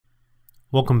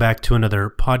Welcome back to another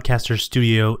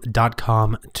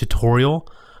podcasterstudio.com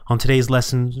tutorial. On today's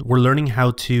lesson, we're learning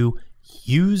how to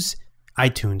use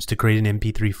iTunes to create an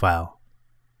mp3 file.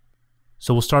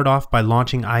 So we'll start off by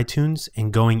launching iTunes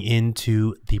and going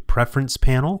into the preference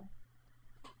panel.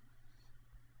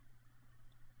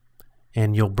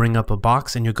 And you'll bring up a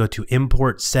box and you'll go to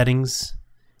import settings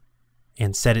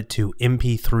and set it to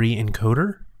mp3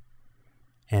 encoder.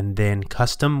 And then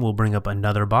custom will bring up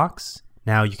another box.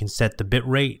 Now you can set the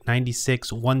bitrate.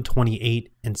 96,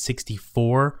 128, and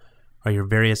 64 are your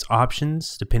various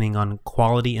options depending on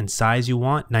quality and size you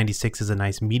want. 96 is a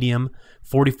nice medium.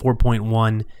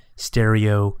 44.1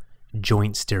 stereo,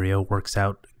 joint stereo works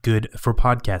out good for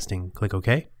podcasting. Click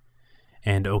OK.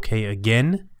 And OK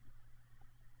again.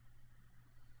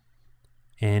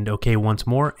 And OK once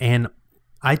more. And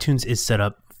iTunes is set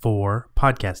up for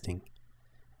podcasting.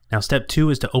 Now step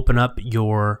 2 is to open up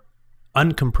your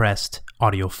uncompressed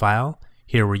audio file.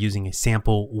 Here we're using a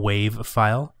sample wave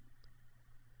file.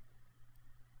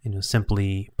 And you'll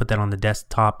simply put that on the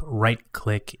desktop, right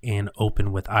click, and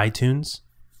open with iTunes.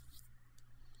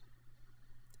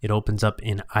 It opens up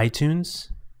in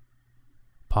iTunes.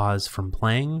 Pause from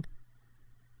playing.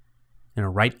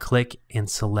 And right click and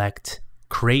select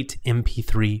Create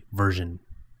MP3 Version.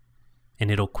 And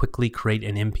it'll quickly create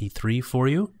an MP3 for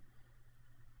you.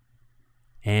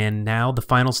 And now the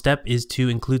final step is to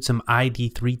include some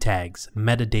ID3 tags,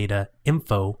 metadata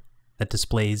info that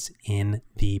displays in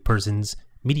the person's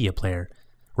media player.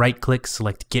 Right click,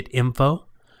 select Get Info,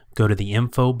 go to the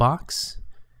info box.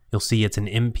 You'll see it's an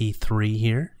MP3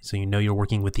 here, so you know you're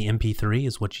working with the MP3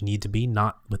 is what you need to be,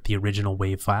 not with the original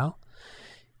WAV file.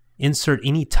 Insert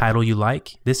any title you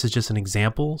like. This is just an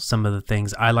example. Some of the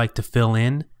things I like to fill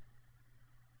in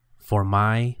for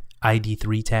my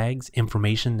ID3 tags,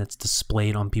 information that's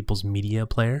displayed on people's media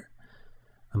player.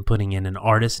 I'm putting in an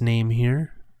artist name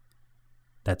here.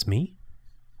 That's me.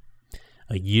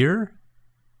 A year.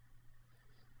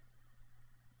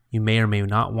 You may or may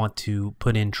not want to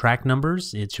put in track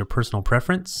numbers. It's your personal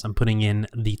preference. I'm putting in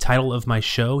the title of my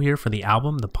show here for the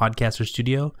album, The Podcaster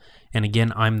Studio. And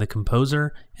again, I'm the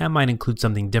composer. I might include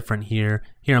something different here.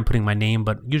 Here I'm putting my name,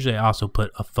 but usually I also put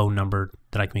a phone number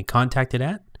that I can be contacted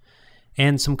at.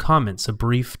 And some comments, a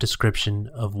brief description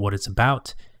of what it's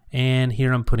about. And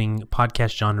here I'm putting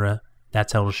podcast genre.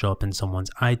 That's how it'll show up in someone's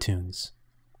iTunes.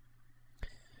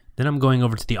 Then I'm going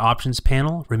over to the options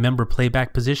panel. Remember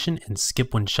playback position and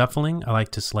skip when shuffling. I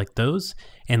like to select those.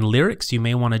 And lyrics, you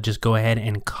may want to just go ahead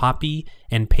and copy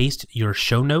and paste your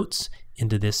show notes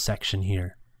into this section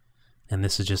here. And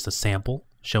this is just a sample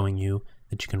showing you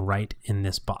that you can write in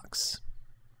this box.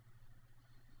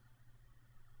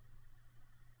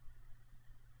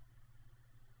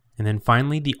 And then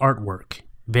finally, the artwork,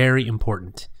 very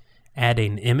important. Add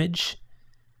an image,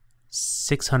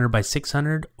 600 by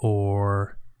 600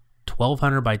 or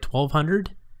 1200 by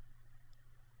 1200.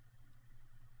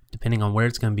 Depending on where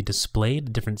it's going to be displayed,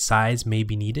 a different size may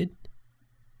be needed.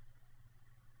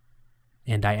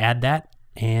 And I add that,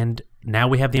 and now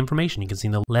we have the information. You can see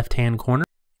in the left-hand corner,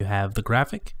 you have the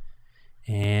graphic.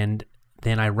 And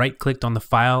then I right-clicked on the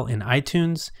file in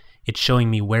iTunes. It's showing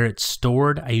me where it's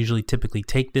stored. I usually typically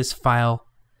take this file,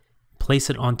 place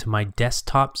it onto my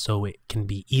desktop so it can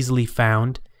be easily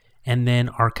found, and then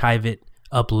archive it,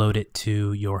 upload it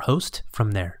to your host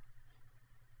from there.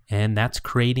 And that's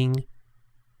creating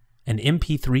an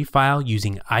MP3 file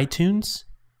using iTunes,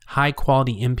 high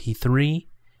quality MP3.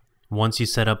 Once you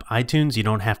set up iTunes, you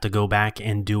don't have to go back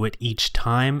and do it each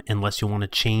time unless you want to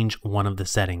change one of the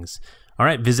settings. All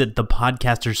right, visit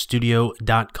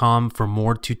thepodcasterstudio.com for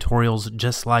more tutorials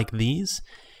just like these.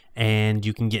 And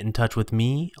you can get in touch with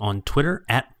me on Twitter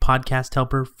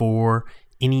 @PodcastHelper for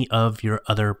any of your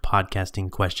other podcasting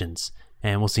questions.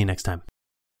 And we'll see you next time.